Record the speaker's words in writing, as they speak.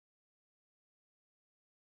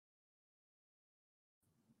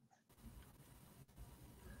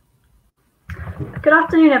Good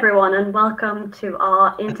afternoon, everyone, and welcome to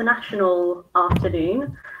our international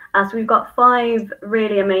afternoon. So we've got 5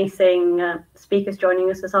 really amazing speakers joining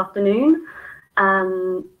us this afternoon.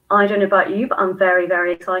 I don't know about you, but I'm very,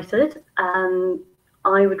 very excited. I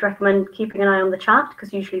would recommend keeping an eye on the chat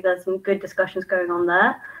because usually there's some good discussions going on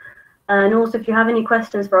there. And also, if you have any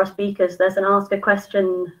questions for our speakers, there's an Ask a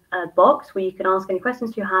Question box where you can ask any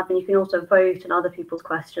questions you have, and you can also vote on other people's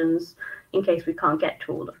questions in case we can't get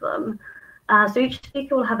to all of them. So each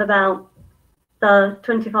speaker will have about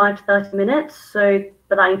 25 to 30 minutes, but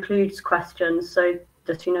that includes questions, so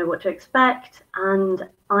just you know what to expect. And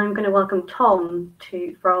I'm going to welcome Tom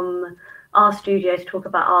from our studio to talk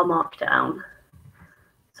about RMarkdown.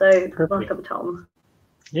 So Perfect. Welcome, Tom.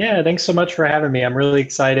 Yeah, thanks so much for having me. I'm really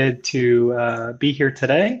excited to be here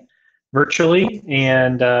today virtually,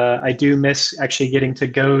 and I do miss actually getting to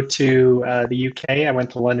go to the UK. I went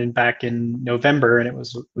to London back in November, and it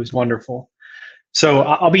was wonderful. So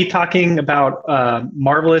I'll be talking about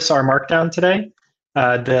Marvelous RMarkdown today.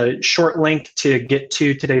 The short link to get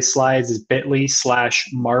to today's slides is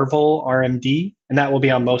bit.ly/marvelrmd, and that will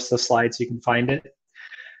be on most of the slides, so you can find it.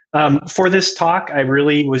 For this talk, I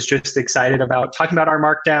really was just excited about talking about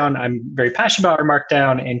RMarkdown. I'm very passionate about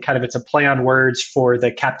RMarkdown, and kind of it's a play on words for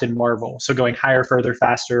the Captain Marvel. So going higher, further,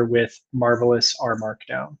 faster with Marvelous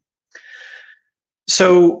RMarkdown.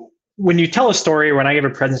 So when you tell a story, or when I give a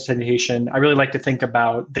presentation, I really like to think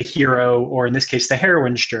about the hero, or in this case, the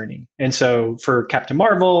heroine's journey. And so for Captain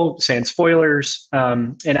Marvel, sans spoilers,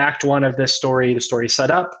 in Act 1 of this story, the story is set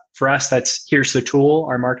up. For us, that's here's the tool,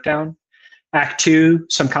 RMarkdown. Act 2,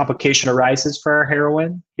 some complication arises for our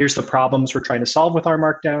heroine. Here's the problems we're trying to solve with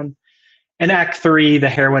RMarkdown. And Act 3, the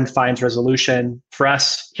heroine finds resolution. For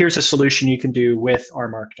us, here's a solution you can do with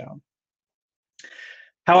RMarkdown.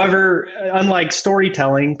 However, unlike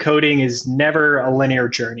storytelling, coding is never a linear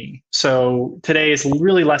journey. So today is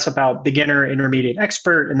really less about beginner, intermediate,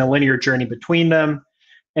 expert, and the linear journey between them,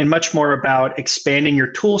 and much more about expanding your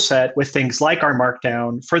tool set with things like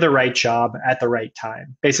RMarkdown for the right job at the right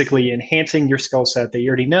time, basically enhancing your skill set that you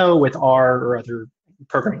already know with R or other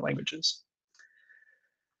programming languages.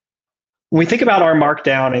 When we think about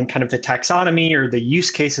RMarkdown and kind of the taxonomy or the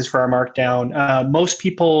use cases for RMarkdown, most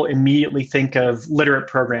people immediately think of literate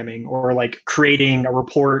programming or like creating a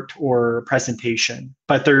report or a presentation.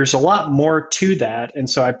 But there's a lot more to that. And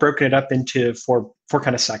so I've broken it up into four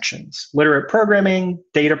kind of sections: literate programming,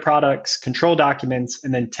 data products, control documents,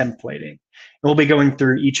 and then templating. And we'll be going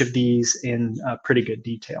through each of these in pretty good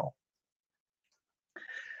detail.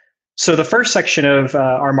 So the first section of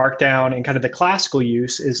RMarkdown and kind of the classical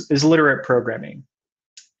use is literate programming.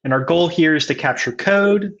 And our goal here is to capture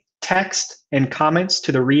code, text, and comments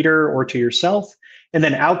to the reader or to yourself, and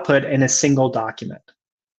then output in a single document.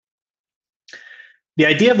 The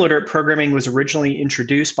idea of literate programming was originally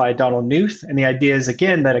introduced by Donald Knuth, and the idea is,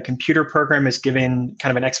 again, that a computer program is given kind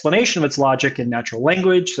of an explanation of its logic in natural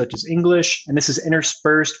language, such as English, and this is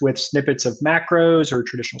interspersed with snippets of macros or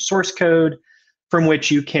traditional source code, from which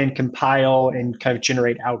you can compile and kind of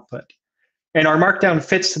generate output. And RMarkdown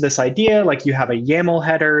fits to this idea, like you have a YAML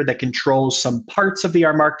header that controls some parts of the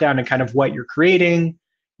RMarkdown and kind of what you're creating.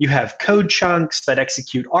 You have code chunks that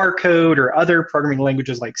execute R code or other programming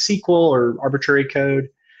languages like SQL or arbitrary code.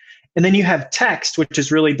 And then you have text, which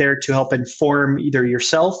is really there to help inform either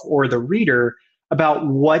yourself or the reader about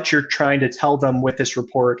what you're trying to tell them with this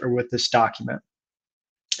report or with this document.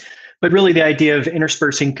 But really the idea of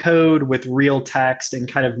interspersing code with real text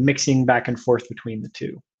and kind of mixing back and forth between the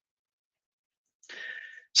two.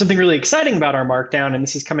 Something really exciting about RMarkdown, and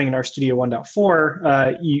this is coming in our Studio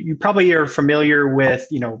 1.4, you probably are familiar with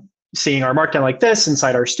seeing RMarkdown like this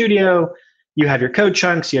inside our studio. You have your code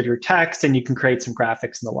chunks, you have your text, and you can create some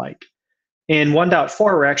graphics and the like. In 1.4,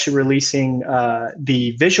 we're actually releasing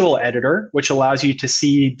the visual editor, which allows you to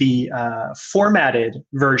see the formatted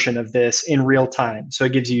version of this in real time. So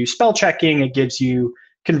it gives you spell checking, it gives you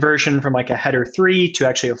conversion from like a header 3 to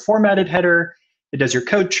actually a formatted header. It does your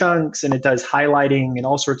code chunks, and it does highlighting and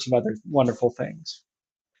all sorts of other wonderful things.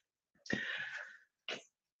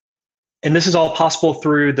 And this is all possible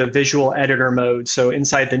through the visual editor mode. So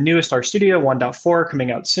inside the newest RStudio 1.4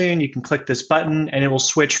 coming out soon, you can click this button and it will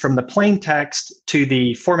switch from the plain text to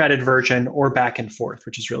the formatted version or back and forth,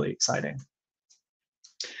 which is really exciting.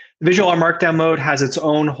 The visual RMarkdown mode has its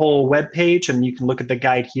own whole web page, and you can look at the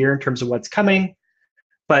guide here in terms of what's coming.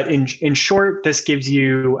 But in short, this gives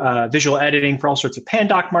you visual editing for all sorts of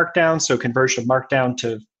pandoc markdown, so conversion of markdown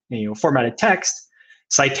to formatted text,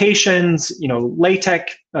 citations,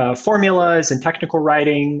 LaTeX formulas and technical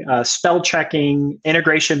writing, spell checking,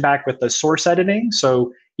 integration back with the source editing.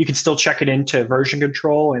 So you can still check it into version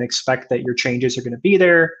control and expect that your changes are going to be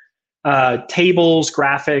there. Tables,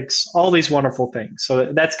 graphics, all these wonderful things.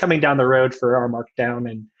 So that's coming down the road for RMarkdown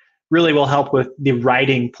and really will help with the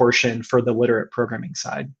writing portion for the literate programming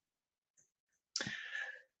side.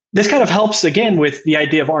 This kind of helps, again, with the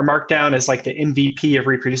idea of RMarkdown as like the MVP of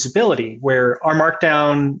reproducibility, where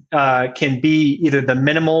RMarkdown can be either the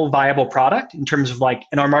minimal viable product in terms of like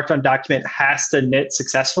an RMarkdown document has to knit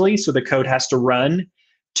successfully, so the code has to run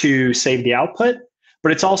to save the output.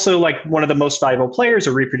 But it's also like one of the most valuable players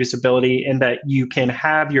of reproducibility in that you can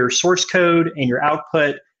have your source code and your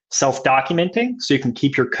output self-documenting, so you can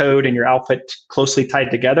keep your code and your output closely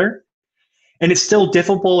tied together. And it's still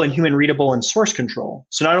diffable and human readable in source control.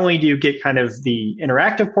 So not only do you get kind of the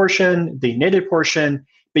interactive portion, the knitted portion,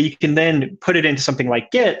 but you can then put it into something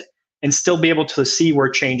like Git and still be able to see where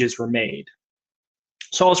changes were made.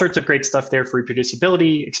 So all sorts of great stuff there for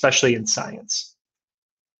reproducibility, especially in science.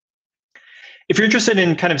 If you're interested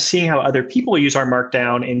in kind of seeing how other people use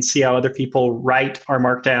RMarkdown and see how other people write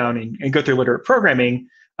RMarkdown and go through literate programming,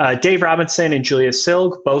 Dave Robinson and Julia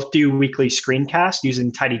Silg both do weekly screencasts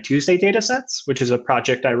using Tidy Tuesday datasets, which is a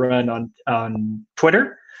project I run on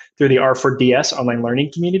Twitter through the R4DS online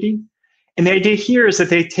learning community. And the idea here is that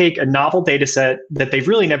they take a novel dataset that they've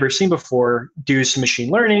really never seen before, do some machine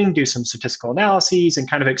learning, do some statistical analyses, and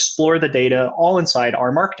kind of explore the data all inside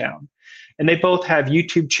RMarkdown. And they both have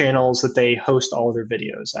YouTube channels that they host all of their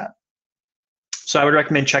videos at. So I would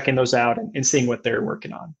recommend checking those out and seeing what they're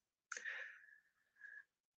working on.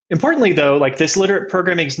 Importantly, though, like this literate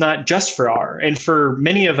programming is not just for R. And for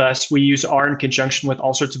many of us, we use R in conjunction with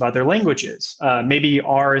all sorts of other languages. Maybe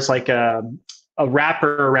R is like a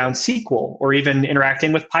wrapper around SQL, or even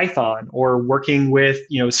interacting with Python, or working with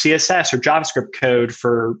CSS or JavaScript code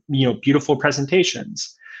for beautiful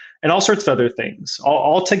presentations, and all sorts of other things.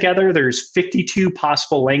 Altogether, there's 52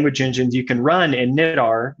 possible language engines you can run in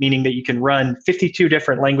knitr, meaning that you can run 52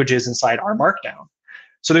 different languages inside RMarkdown.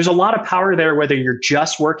 So there's a lot of power there, whether you're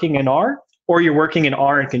just working in R or you're working in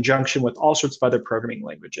R in conjunction with all sorts of other programming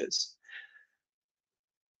languages.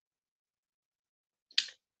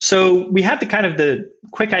 So we have the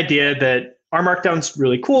quick idea that RMarkdown's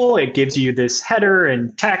really cool. It gives you this header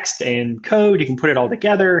and text and code. You can put it all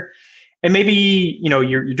together. And maybe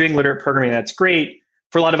you're doing literate programming, that's great.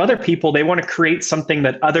 For a lot of other people, they want to create something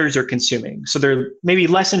that others are consuming. So they're maybe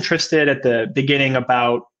less interested at the beginning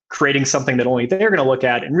about creating something that only they're going to look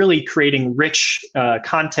at and really creating rich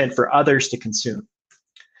content for others to consume.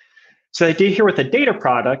 So the idea here with the data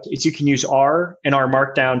product is you can use R and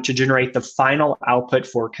RMarkdown to generate the final output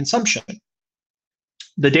for consumption.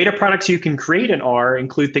 The data products you can create in R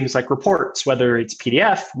include things like reports, whether it's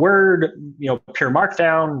PDF, Word, pure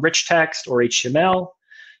Markdown, rich text, or HTML.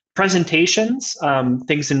 Presentations,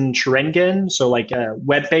 things in Sharengen, so like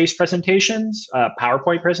web-based presentations,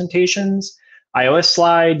 PowerPoint presentations, iOS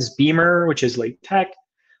slides, Beamer, which is LaTeX,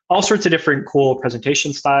 all sorts of different cool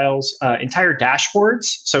presentation styles, entire dashboards.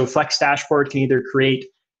 So Flex Dashboard can either create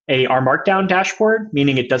a RMarkdown dashboard,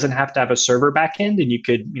 meaning it doesn't have to have a server backend and you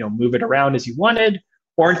could move it around as you wanted,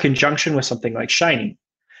 or in conjunction with something like Shiny.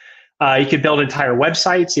 You could build entire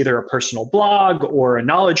websites, either a personal blog or a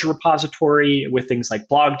knowledge repository with things like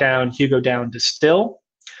BlogDown, HugoDown, Distill.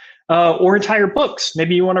 Or entire books.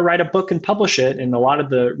 Maybe you want to write a book and publish it, and a lot of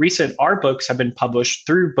the recent R books have been published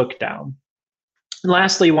through BookDown. And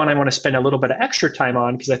lastly, one I want to spend a little bit of extra time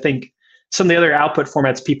on, because I think some of the other output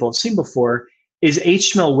formats people have seen before, is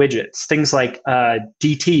HTML widgets, things like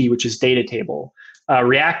DT, which is data table,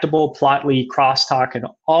 Reactable, Plotly, Crosstalk, and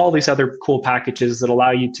all these other cool packages that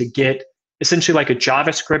allow you to get essentially like a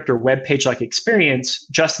JavaScript or web page-like experience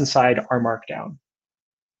just inside RMarkdown.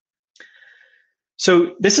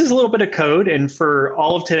 So this is a little bit of code, and for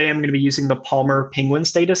all of today, I'm going to be using the Palmer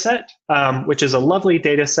Penguins dataset, which is a lovely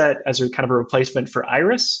dataset as a kind of a replacement for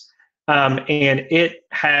Iris. And it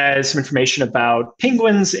has some information about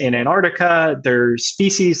penguins in Antarctica, their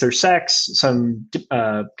species, their sex, some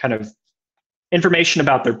kind of information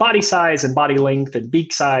about their body size and body length and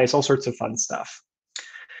beak size, all sorts of fun stuff.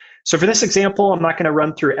 So for this example, I'm not going to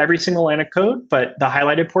run through every single line of code, but the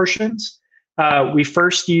highlighted portions. We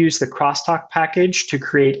first use the Crosstalk package to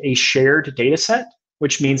create a shared data set,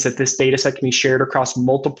 which means that this data set can be shared across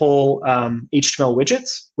multiple HTML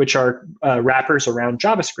widgets, which are wrappers around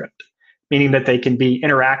JavaScript, meaning that they can be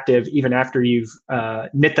interactive even after you've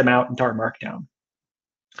knit them out into RMarkdown.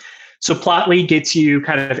 So Plotly gets you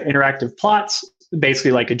kind of interactive plots,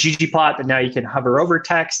 basically like a ggplot, but now you can hover over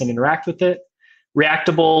text and interact with it.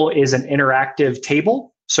 Reactable is an interactive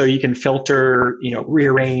table. So you can filter,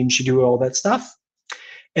 rearrange, do all that stuff.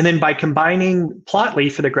 And then by combining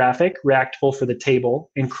Plotly for the graphic, Reactable for the table,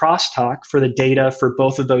 and Crosstalk for the data for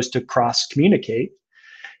both of those to cross-communicate,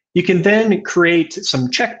 you can then create some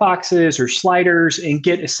checkboxes or sliders and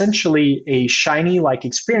get essentially a Shiny-like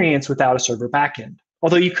experience without a server backend,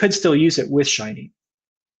 although you could still use it with Shiny.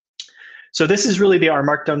 So this is really the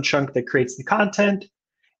RMarkdown chunk that creates the content.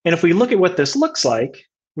 And if we look at what this looks like,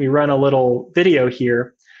 we run a little video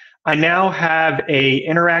here. I now have an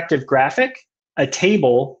interactive graphic, a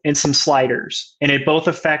table, and some sliders. And it both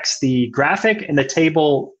affects the graphic and the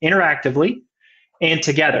table interactively and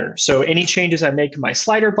together. So any changes I make to my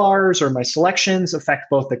slider bars or my selections affect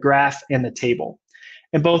both the graph and the table.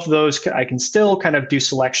 And both of those, I can still kind of do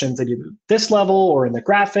selections at either this level or in the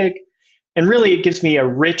graphic. And really, it gives me a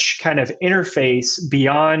rich kind of interface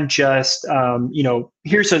beyond just,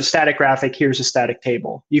 here's a static graphic, here's a static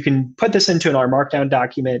table. You can put this into an RMarkdown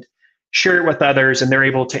document, share it with others, and they're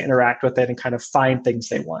able to interact with it and kind of find things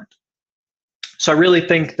they want. So I really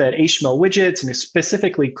think that HTML widgets, and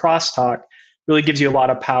specifically Crosstalk, really gives you a lot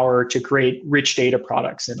of power to create rich data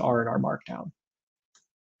products in R and RMarkdown.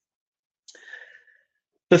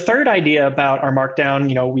 The third idea about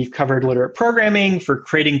RMarkdown, we've covered literate programming for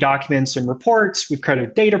creating documents and reports. We've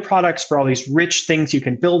covered data products for all these rich things you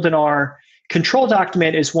can build in R. Control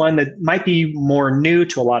document is one that might be more new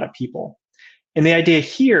to a lot of people. And the idea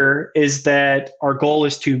here is that our goal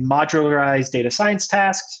is to modularize data science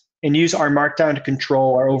tasks and use RMarkdown to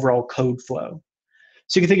control our overall code flow.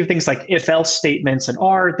 So you can think of things like if-else statements in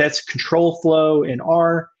R, that's control flow in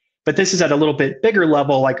R. But this is at a little bit bigger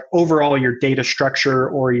level, like overall your data structure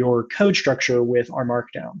or your code structure with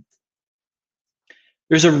RMarkdown.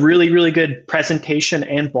 There's a really, really good presentation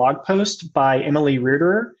and blog post by Emily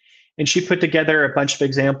Rearder, and she put together a bunch of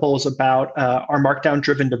examples about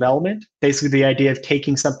RMarkdown-driven development, basically the idea of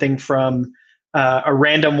taking something from a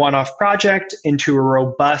random one-off project into a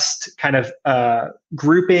robust kind of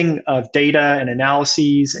grouping of data and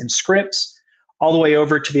analyses and scripts, all the way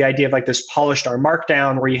over to the idea of like this polished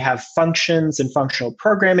RMarkdown where you have functions and functional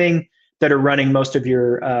programming that are running most of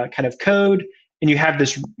your kind of code. And you have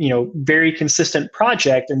this, very consistent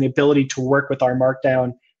project and the ability to work with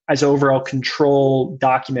RMarkdown as an overall control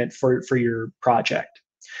document for your project.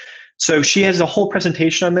 So she has a whole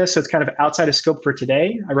presentation on this. So it's kind of outside of scope for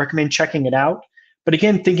today. I recommend checking it out. But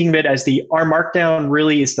again, thinking of it as the RMarkdown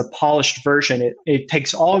really is the polished version. It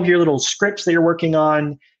takes all of your little scripts that you're working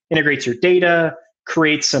on, integrates your data,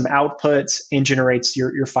 creates some outputs, and generates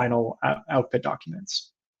your final output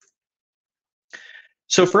documents.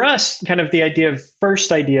 So for us, kind of the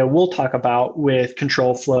first idea we'll talk about with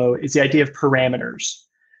control flow is the idea of parameters.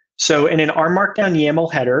 So in an RMarkdown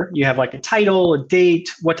YAML header, you have like a title, a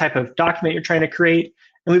date, what type of document you're trying to create.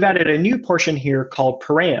 And we've added a new portion here called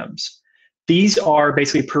params. These are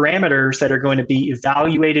basically parameters that are going to be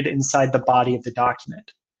evaluated inside the body of the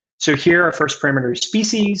document. So here our first parameter is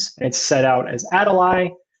species, and it's set out as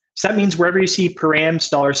 @li. So that means wherever you see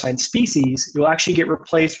params $species, you'll actually get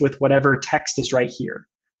replaced with whatever text is right here.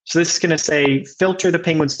 So this is going to say filter the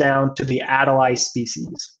penguins down to the @li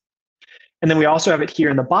species. And then we also have it here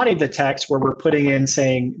in the body of the text where we're putting in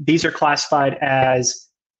saying these are classified as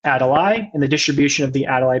 @li, and the distribution of the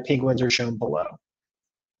 @li penguins are shown below.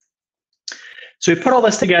 So we put all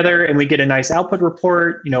this together and we get a nice output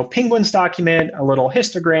report, penguins document, a little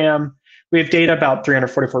histogram. We have data about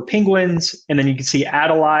 344 penguins, and then you can see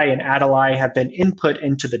 @li and @li have been input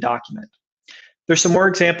into the document. There's some more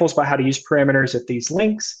examples about how to use parameters at these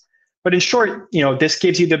links. But in short, this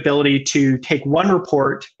gives you the ability to take one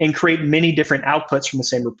report and create many different outputs from the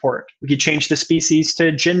same report. We could change the species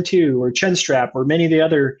to Gen2 or Chinstrap or many of the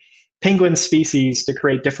other penguin species to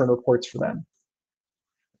create different reports for them.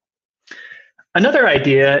 Another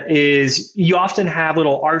idea is you often have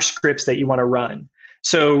little R scripts that you want to run.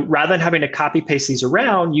 So rather than having to copy paste these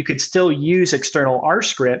around, you could still use external R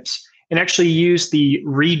scripts and actually use the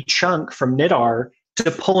read chunk from knitr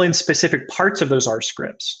to pull in specific parts of those R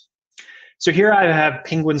scripts. So here I have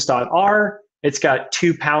penguins.r. It's got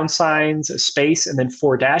 2 $, a space, and then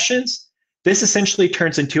 4 dashes. This essentially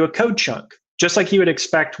turns into a code chunk. Just like you would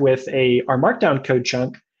expect with a RMarkdown code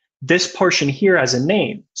chunk, this portion here has a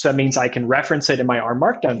name. So that means I can reference it in my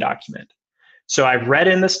RMarkdown document. So I've read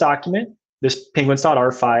in this document, this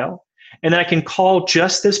penguins.r file, and then I can call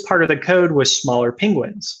just this part of the code with smaller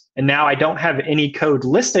penguins. And now I don't have any code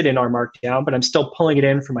listed in RMarkdown, but I'm still pulling it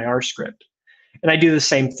in from my R script. And I do the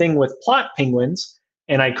same thing with plot penguins,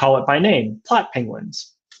 and I call it by name, plot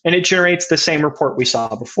penguins. And it generates the same report we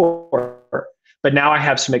saw before. But now I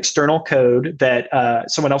have some external code that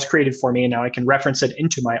someone else created for me, and now I can reference it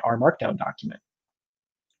into my RMarkdown document.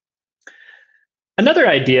 Another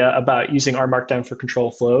idea about using RMarkdown for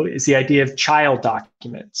control flow is the idea of child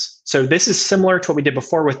documents. So this is similar to what we did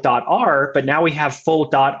before with .r, but now we have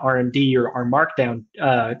full .rmd or RMarkdown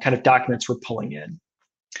kind of documents we're pulling in.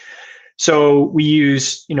 So we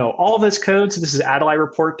use, all of this code. So this is Adelaide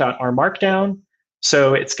report.rmarkdown.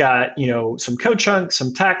 So it's got, some code chunks,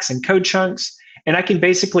 some text and code chunks, and I can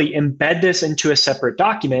basically embed this into a separate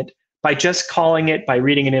document by just calling it by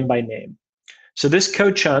reading it in by name. So this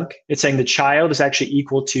code chunk, it's saying the child is actually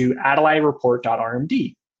equal to Adelaide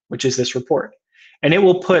report.rmd, which is this report. And it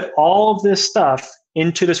will put all of this stuff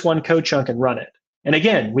into this one code chunk and run it. And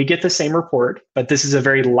again, we get the same report, but this is a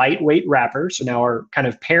very lightweight wrapper. So now our kind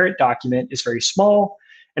of parent document is very small,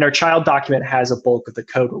 and our child document has a bulk of the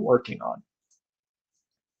code we're working on.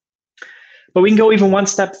 But we can go even one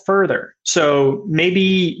step further. So maybe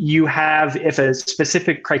you have, if a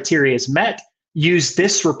specific criteria is met, use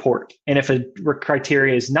this report. And if a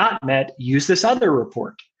criteria is not met, use this other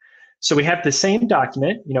report. So we have the same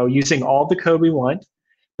document, using all the code we want.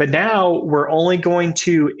 But now we're only going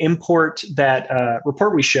to import that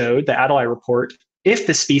report we showed, the Adelaide report, if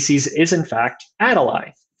the species is in fact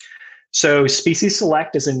Adelaide. So species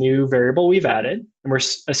select is a new variable we've added, and we're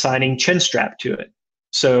assigning chinstrap to it.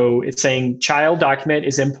 So it's saying child document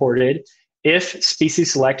is imported if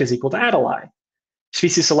species select is equal to Adelaide.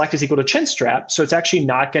 Species select is equal to chinstrap, so it's actually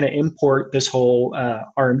not going to import this whole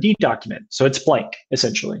RMD document. So it's blank,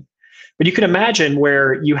 essentially. But you can imagine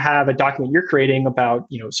where you have a document you're creating about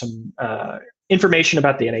some information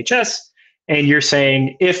about the NHS, and you're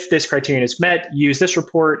saying, if this criterion is met, use this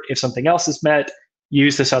report. If something else is met,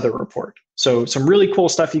 use this other report. So some really cool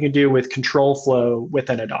stuff you can do with control flow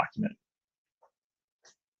within a document.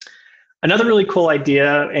 Another really cool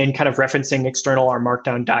idea, and kind of referencing external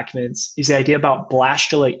RMarkdown documents, is the idea about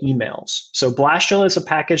Blastula emails. So Blastula is a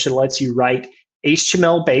package that lets you write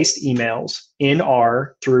HTML-based emails in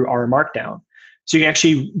R through RMarkdown. So you can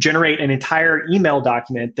actually generate an entire email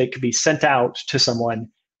document that could be sent out to someone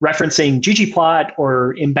referencing ggplot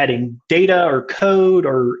or embedding data or code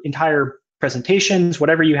or entire presentations,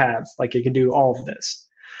 whatever you have. Like, you can do all of this.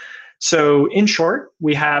 So in short,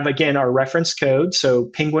 we have, again, our reference code. So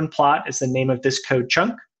penguin plot is the name of this code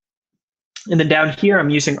chunk. And then down here, I'm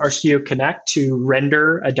using RStudio Connect to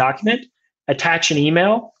render a document, attach an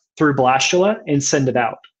email through Blastula, and send it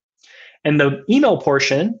out. And the email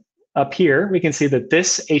portion up here, we can see that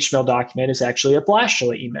this HTML document is actually a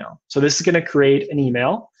Blastula email. So this is going to create an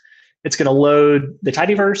email. It's going to load the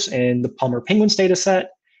tidyverse and the Palmer Penguins data set.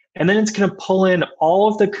 And then it's going to pull in all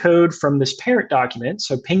of the code from this parent document,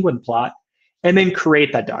 so penguin plot, and then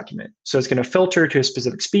create that document. So it's going to filter to a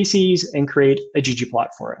specific species and create a ggplot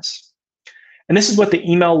for us. And this is what the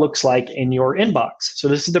email looks like in your inbox. So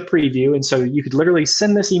this is the preview. And so you could literally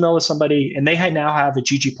send this email to somebody, and they now have a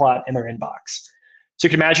ggplot in their inbox. So you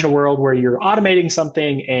can imagine a world where you're automating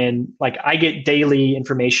something, and like, I get daily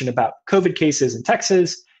information about COVID cases in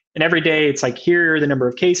Texas. And every day it's like, here are the number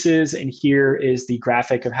of cases, and here is the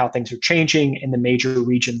graphic of how things are changing in the major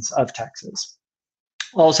regions of Texas.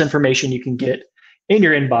 All this information you can get in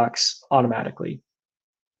your inbox automatically.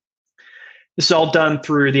 This is all done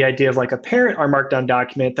through the idea of like a parent RMarkdown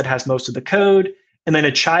document that has most of the code, and then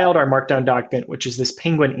a child RMarkdown document, which is this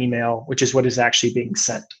penguin email, which is what is actually being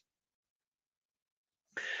sent.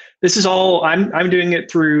 This is all, I'm doing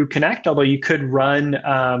it through Connect, although you could run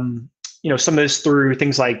some of this through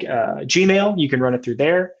things like Gmail. You can run it through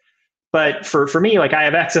there. But for me, like, I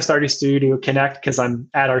have access to RStudio Connect because I'm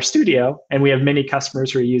at our studio, and we have many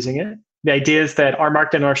customers who are using it. The idea is that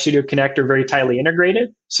RMarkdown and RStudio Connect are very tightly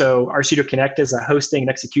integrated. So RStudio Connect is a hosting and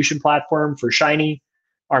execution platform for Shiny,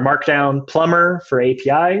 RMarkdown Plumber for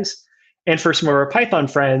APIs, and for some of our Python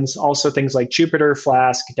friends, also things like Jupyter,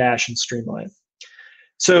 Flask, Dash, and Streamlit.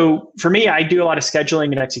 So for me, I do a lot of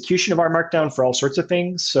scheduling and execution of RMarkdown for all sorts of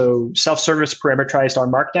things. So self-service parameterized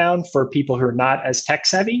RMarkdown for people who are not as tech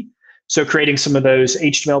savvy. So creating some of those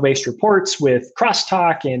HTML-based reports with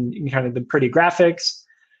crosstalk and kind of the pretty graphics.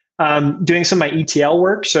 Doing some of my ETL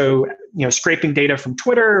work, so scraping data from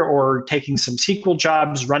Twitter or taking some SQL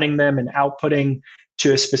jobs, running them and outputting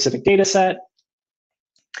to a specific data set.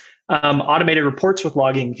 Automated reports with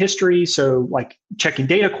logging history, so like checking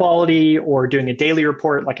data quality or doing a daily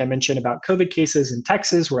report, like I mentioned, about COVID cases in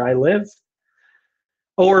Texas where I live.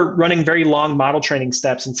 Or running very long model training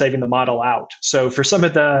steps and saving the model out. So for some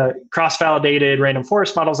of the cross-validated random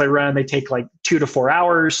forest models I run, they take like 2 to 4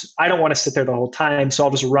 hours. I don't want to sit there the whole time, so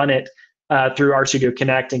I'll just run it through RStudio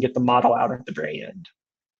Connect and get the model out at the very end.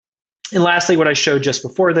 And lastly, what I showed just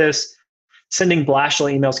before this, sending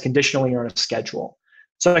Blastula emails conditionally on a schedule.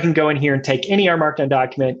 So I can go in here and take any RMarkdown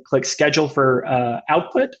document, click schedule for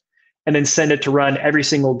output, and and then send it to run every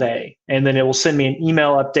single day. And then it will send me an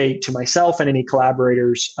email update to myself and any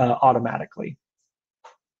collaborators automatically.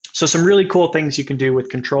 So some really cool things you can do with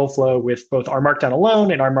control flow with both RMarkdown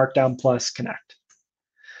alone and RMarkdown plus Connect.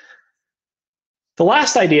 The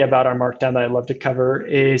last idea about RMarkdown that I'd love to cover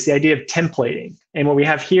is the idea of templating. And what we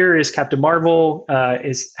have here is Captain Marvel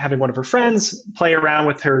is having one of her friends play around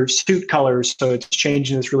with her suit colors, so it's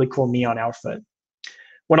changing this really cool neon outfit.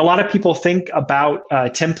 When a lot of people think about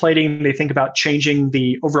templating, they think about changing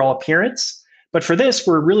the overall appearance. But for this,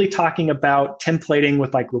 we're really talking about templating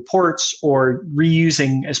with like reports or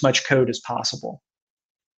reusing as much code as possible.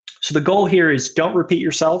 So the goal here is don't repeat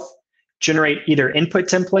yourself, generate either input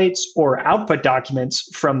templates or output documents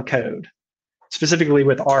from code, specifically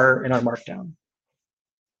with R and RMarkdown.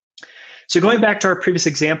 So going back to our previous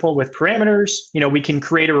example with parameters, we can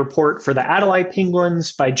create a report for the Adelie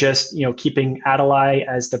penguins by just keeping Adelie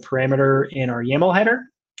as the parameter in our YAML header.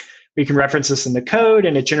 We can reference this in the code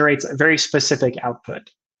and it generates a very specific output.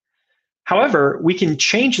 However, we can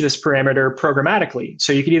change this parameter programmatically.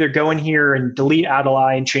 So you could either go in here and delete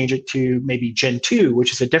Adelie and change it to maybe Gen 2,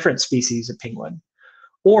 which is a different species of penguin.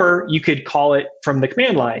 Or you could call it from the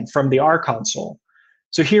command line, from the R console.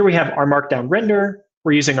 So here we have RMarkdown render.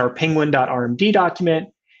 We're using our penguin.rmd document,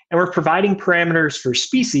 and we're providing parameters for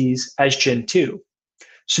species as Gen 2.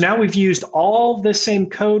 So now we've used all the same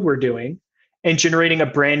code we're doing and generating a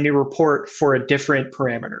brand new report for a different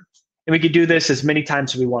parameter. And we could do this as many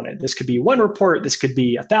times as we wanted. This could be one report, this could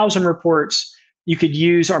be 1,000 reports. You could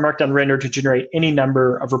use our Markdown render to generate any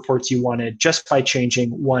number of reports you wanted just by changing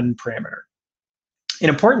one parameter. And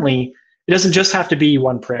importantly, it doesn't just have to be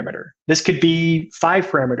one parameter. This could be 5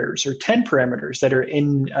 parameters or 10 parameters that are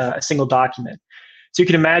in a single document. So you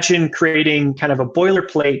can imagine creating kind of a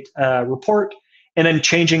boilerplate report and then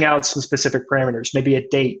changing out some specific parameters, maybe a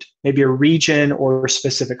date, maybe a region or a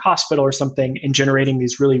specific hospital or something, and generating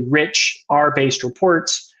these really rich R-based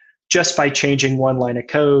reports just by changing one line of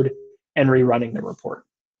code and rerunning the report.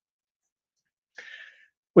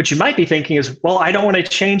 What you might be thinking is, well, I don't want to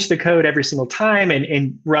change the code every single time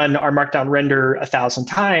and run our Markdown render 1,000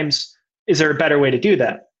 times. Is there a better way to do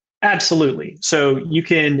that? Absolutely. So you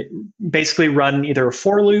can basically run either a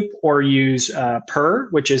for loop or use per,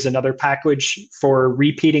 which is another package for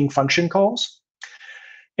repeating function calls.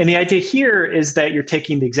 And the idea here is that you're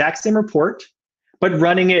taking the exact same report, but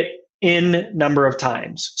running it in number of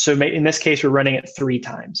times. So in this case, we're running it 3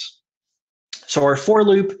 times. So our for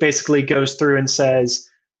loop basically goes through and says,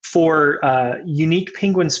 for unique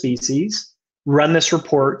penguin species, run this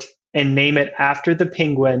report and name it after the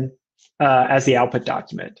penguin as the output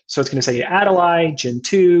document. So it's going to say Adelie, Gen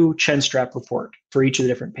 2, Chenstrap report for each of the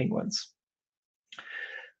different penguins.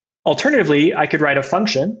 Alternatively, I could write a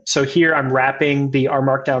function. So here I'm wrapping the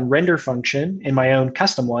RMarkdown render function in my own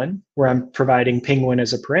custom one, where I'm providing penguin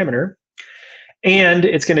as a parameter. And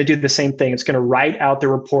it's going to do the same thing. It's going to write out the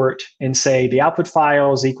report and say the output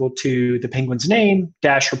file is equal to the penguin's name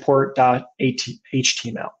 -report.html.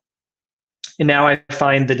 And now I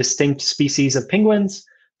find the distinct species of penguins,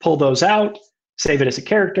 pull those out, save it as a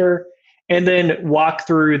character, and then walk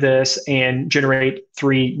through this and generate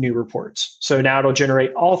 3 new reports. So now it'll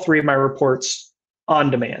generate all 3 of my reports on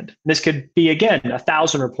demand. This could be, again,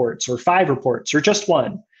 1,000 reports or 5 reports or just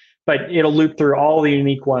 1. But it'll loop through all the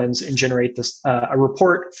unique ones and generate this a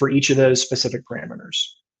report for each of those specific parameters.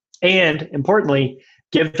 And importantly,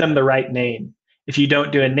 give them the right name. If you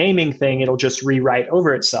don't do a naming thing, it'll just rewrite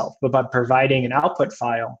over itself. But by providing an output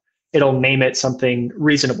file, it'll name it something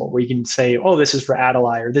reasonable, where you can say, oh, this is for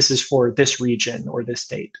Adelie, or this is for this region or this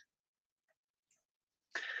date.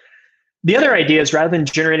 The other idea is, rather than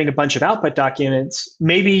generating a bunch of output documents,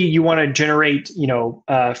 maybe you want to generate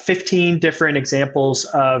 15 different examples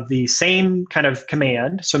of the same kind of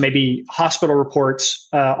command. So maybe hospital reports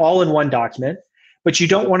all in one document, but you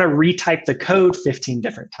don't want to retype the code 15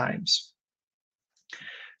 different times.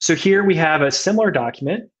 So here we have a similar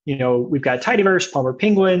document. We've got tidyverse, Palmer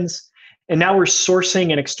penguins, and now we're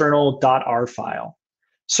sourcing an external .r file.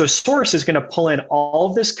 So source is going to pull in all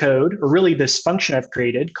of this code, or really this function I've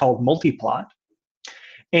created called multiplot.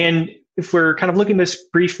 And if we're kind of looking at this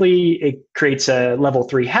briefly, it creates a level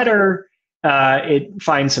 3 header. It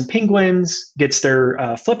finds some penguins, gets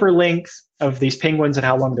their flipper length of these penguins and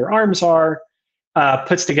how long their arms are,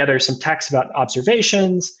 puts together some text about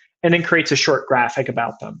observations, and then creates a short graphic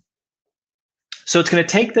about them. So it's going to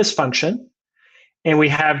take this function, and we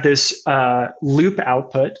have this loop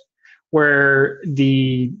output where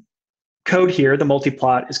the code here, the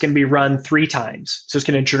multiplot, is going to be run 3 times. So it's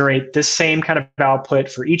going to generate this same kind of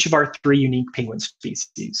output for each of our 3 unique penguin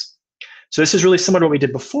species. So this is really similar to what we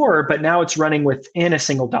did before, but now it's running within a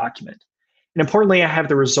single document. And importantly, I have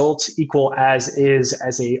the results equal as is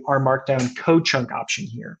as a RMarkdown code chunk option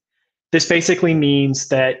here. This basically means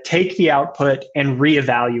that take the output and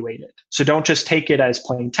reevaluate it. So don't just take it as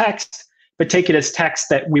plain text, but take it as text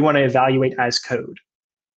that we want to evaluate as code.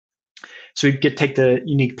 So we get take the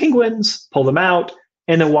unique penguins, pull them out,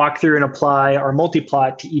 and then walk through and apply our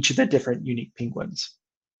multiplot to each of the different unique penguins.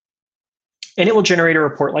 And it will generate a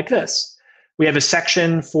report like this. We have a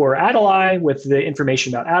section for Adelie with the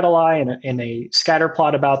information about Adelie and a scatter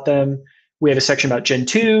plot about them. We have a section about Gen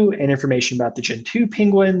 2 and information about the Gen 2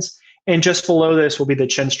 penguins. And just below this will be the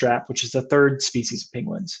chinstrap, which is the third species of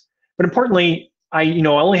penguins. But importantly, I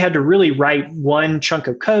only had to really write one chunk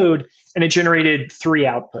of code, and it generated 3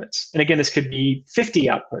 outputs. And again, this could be 50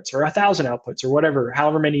 outputs or 1,000 outputs or whatever,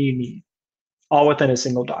 however many you need, all within a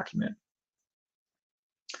single document.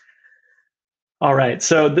 All right,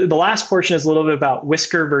 so the last portion is a little bit about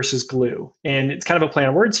Whisker versus glue. And it's kind of a play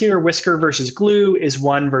on words here. Whisker versus glue is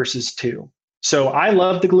 1 versus 2. So I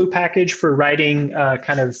love the glue package for writing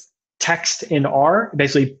kind of text in R,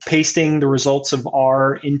 basically pasting the results of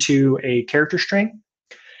R into a character string.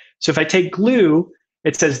 So if I take glue,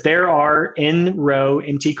 it says there are in row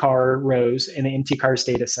mtcar rows in the mtcars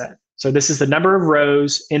data set. So this is the number of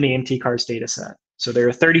rows in the mtcars data set. So there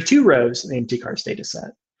are 32 rows in the mtcars data set.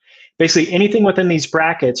 Basically, anything within these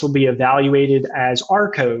brackets will be evaluated as R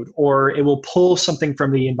code, or it will pull something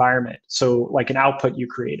from the environment. So like an output you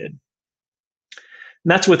created.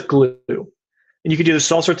 And that's with glue. And you could do this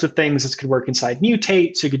with all sorts of things. This could work inside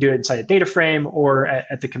mutate, so you could do it inside a data frame or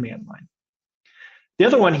at the command line. The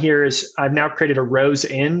other one here is I've now created a rows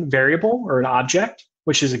in variable or an object,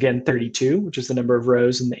 which is again 32, which is the number of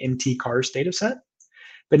rows in the mtcars data set.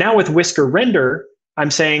 But now with Whisker render, I'm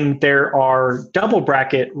saying there are double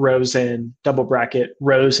bracket rows in, double bracket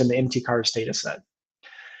rows in the mtcars data set.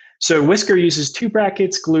 So Whisker uses 2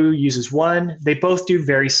 brackets, glue uses 1. They both do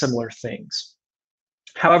very similar things.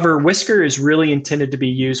 However, Whisker is really intended to be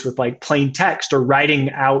used with like plain text or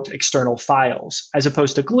writing out external files, as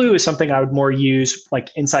opposed to glue is something I would more use like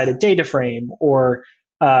inside a data frame or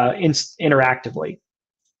interactively.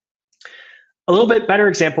 A little bit better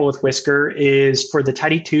example with Whisker is for the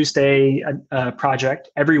Tidy Tuesday project.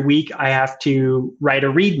 Every week I have to write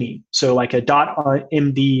a README, so like a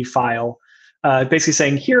 .md file, basically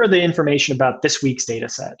saying here are the information about this week's data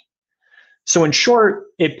set. So in short,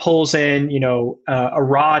 it pulls in a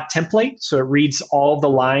raw template, so it reads all the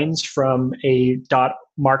lines from a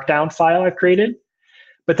 .markdown file I've created.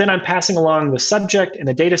 But then I'm passing along the subject and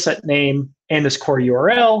the dataset name and this core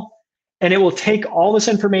URL, and it will take all this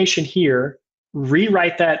information here,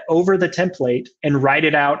 rewrite that over the template, and write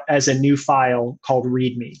it out as a new file called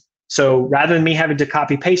README. So rather than me having to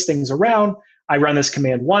copy paste things around, I run this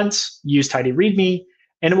command once, use tidy README,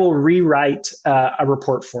 and it will rewrite a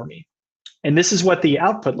report for me. And this is what the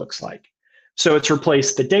output looks like. So it's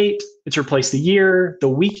replaced the date, it's replaced the year, the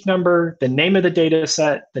week number, the name of the data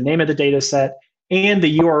set, the name of the data set, and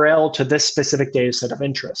the URL to this specific data set of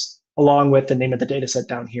interest, along with the name of the data set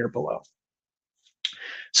down here below.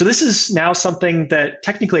 So this is now something that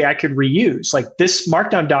technically I could reuse. Like this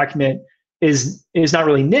Markdown document is not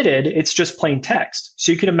really knitted, it's just plain text.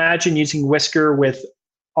 So you can imagine using Whisker with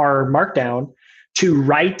our Markdown to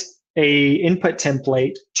write a input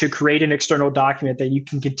template to create an external document that you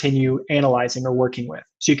can continue analyzing or working with.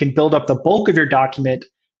 So you can build up the bulk of your document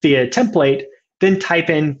via template, then type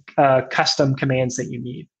in custom commands that you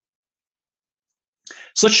need.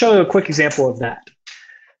 So let's show you a quick example of that.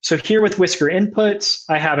 So here with Whisker inputs,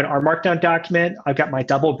 I have an RMarkdown document. I've got my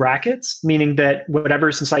double brackets, meaning that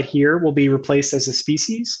whatever's inside here will be replaced as a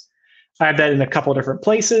species. I have that in a couple different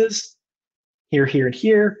places, here, here, and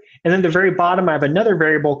here. And then at the very bottom, I have another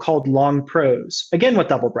variable called long prose, again with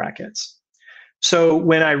double brackets. So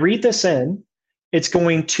when I read this in, it's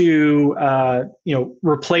going to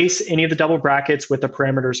replace any of the double brackets with the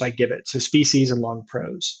parameters I give it, so species and long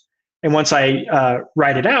prose. And once I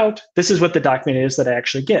write it out, this is what the document is that I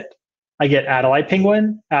actually get. I get Adelie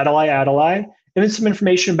penguin, Adelie, Adelie, and then some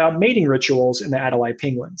information about mating rituals in the Adelie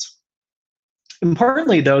penguins.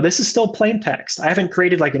 Importantly, though, this is still plain text. I haven't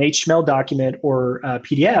created like an HTML document or a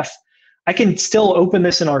PDF. I can still open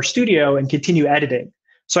this in RStudio and continue editing.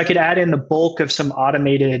 So I could add in the bulk of some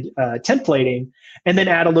automated templating and then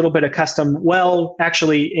add a little bit of custom, well,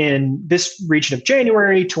 actually in this region of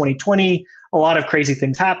January 2020, a lot of crazy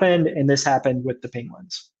things happened, and this happened with the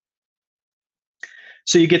penguins.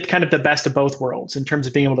 So you get kind of the best of both worlds in terms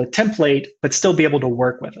of being able to template, but still be able to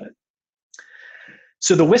work with it.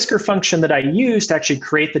 So the Whisker function that I used to actually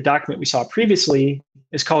create the document we saw previously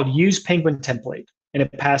is called use penguin template. and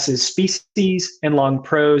it passes species and long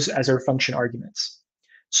prose as our function arguments.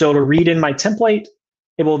 So it'll read in my template.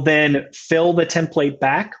 It will then fill the template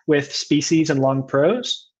back with species and long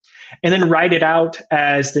prose, and then write it out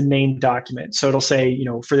as the named document. So it'll say,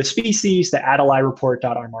 for the species, the addli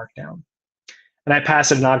report.rmarkdown. And I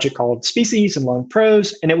pass it an object called species and long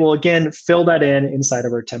prose, and it will again fill that in inside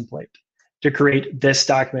of our template to create this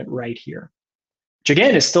document right here, which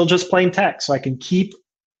again is still just plain text. So I can keep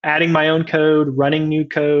adding my own code, running new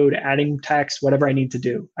code, adding text, whatever I need to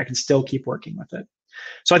do. I can still keep working with it.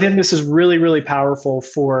 So I think this is really, really powerful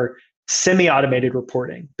for semi-automated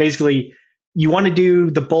reporting. Basically, you want to do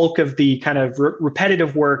the bulk of the kind of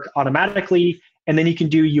repetitive work automatically, and then you can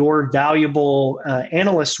do your valuable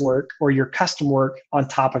analyst work or your custom work on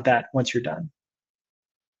top of that once you're done.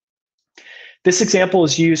 This example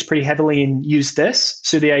is used pretty heavily in use this.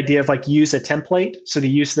 So the idea of use a template. So the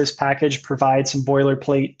use this package provides some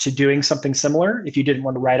boilerplate to doing something similar if you didn't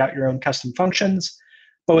want to write out your own custom functions.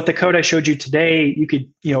 But with the code I showed you today, you could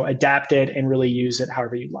adapt it and really use it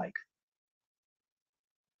however you'd like.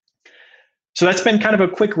 So that's been kind of a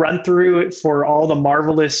quick run through for all the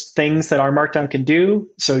marvelous things that RMarkdown can do.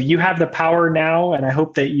 So you have the power now, and I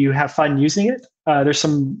hope that you have fun using it. There's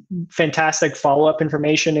some fantastic follow-up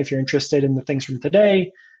information if you're interested in the things from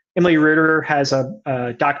today. Emily Ritter has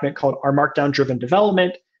a document called RMarkdown Driven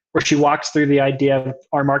Development, where she walks through the idea of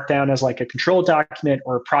RMarkdown as a control document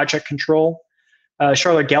or a project control.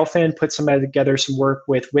 Charlotte Gelfand put together some work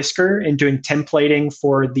with Whisker in doing templating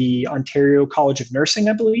for the Ontario College of Nursing,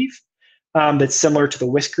 I believe. That's similar to the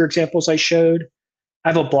Whisker examples I showed. I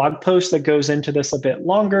have a blog post that goes into this a bit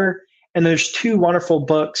longer. And there's two wonderful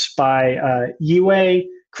books by Yue,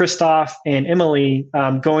 Christoph, and Emily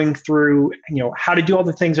going through how to do all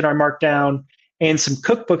the things in RMarkdown and some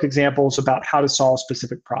cookbook examples about how to solve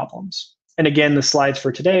specific problems. And again, the slides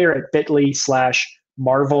for today are at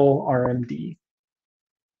bit.ly/marvelrmd.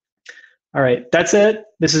 All right, that's it.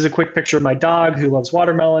 This is a quick picture of my dog who loves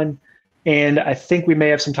watermelon. And I think we may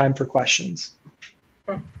have some time for questions.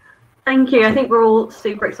 Okay. Thank you. I think we're all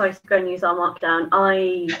super excited to go and use RMarkdown.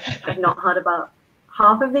 I have not heard about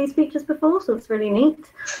half of these features before, so it's really neat.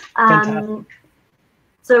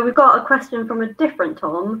 So we've got a question from a different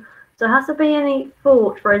Tom. So has there been any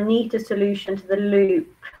thought for a neater solution to the loop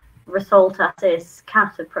result assist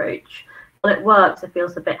cat approach? Well, it works. It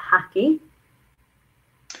feels a bit hacky.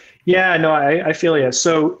 Yeah, no, I feel you.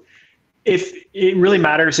 So if it really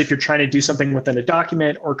matters if you're trying to do something within a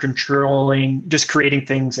document or just creating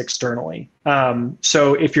things externally.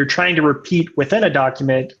 So if you're trying to repeat within a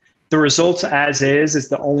document, the results as is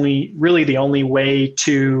the only way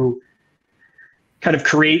to kind of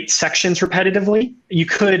create sections repetitively. You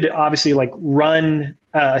could obviously run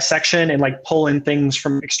a section and pull in things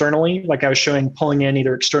from externally, like I was showing, pulling in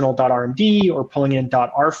either external.rmd or pulling in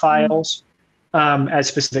 .r files as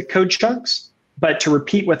specific code chunks. But to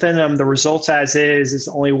repeat within them, the results as is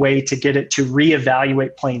the only way to get it to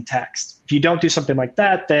reevaluate plain text. If you don't do something like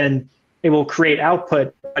that, then it will create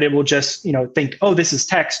output, but it will just think, oh, this is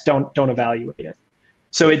text, don't evaluate it.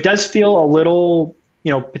 So it does feel a little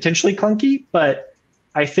potentially clunky, but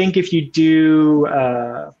I think if you do,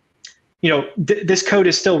 this code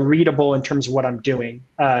is still readable in terms of what I'm doing.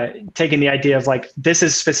 Taking the idea of this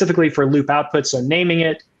is specifically for loop output, so naming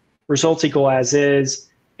it, results equal as is,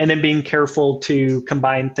 and then being careful to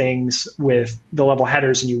combine things with the level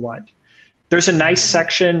headers you want. There's a nice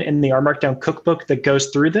section in the RMarkdown cookbook that goes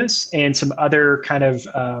through this and some other kind of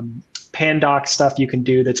pandoc stuff you can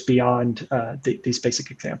do that's beyond these basic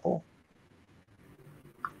example.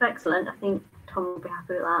 Excellent. I think Tom will be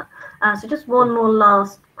happy with that. So just one more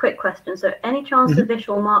last quick question. So any chance the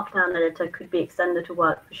visual Markdown editor could be extended to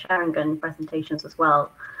work for Sheringham presentations as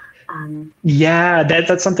well? Yeah,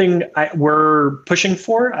 that's something we're pushing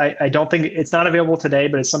for. I don't think it's not available today,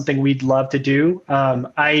 but it's something we'd love to do.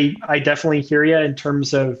 I definitely hear you in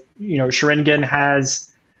terms of, Sheringham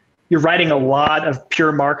you're writing a lot of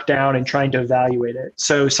pure Markdown and trying to evaluate it.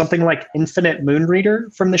 So something like Infinite Moon Reader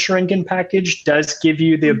from the Sheringham package does give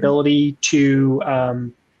you the _ability to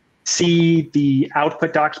see the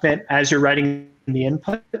output document as you're writing the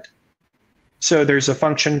input. So there's a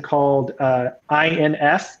function called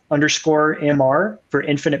INF_MR for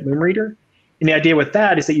Infinite Moon Reader. And the idea with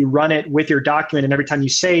that is that you run it with your document, and every time you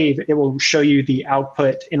save, it will show you the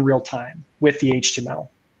output in real time with the HTML.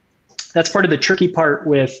 That's part of the tricky part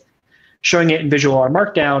with showing it in Visual R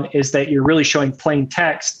Markdown, is that you're really showing plain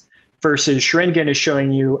text versus Sheringham is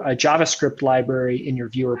showing you a JavaScript library in your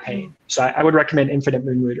viewer pane. So I would recommend Infinite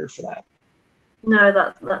Moon Reader for that.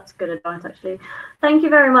 No, that's good advice, actually. Thank you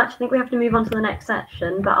very much. I think we have to move on to the next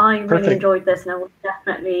section, but I really Perfect. enjoyed this, and I will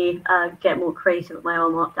definitely get more creative with my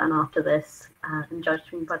RMarkdown after this, and judge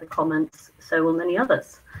me by the comments. So will many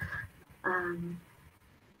others.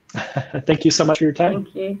 Thank you so much for your time.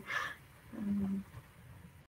 Thank you.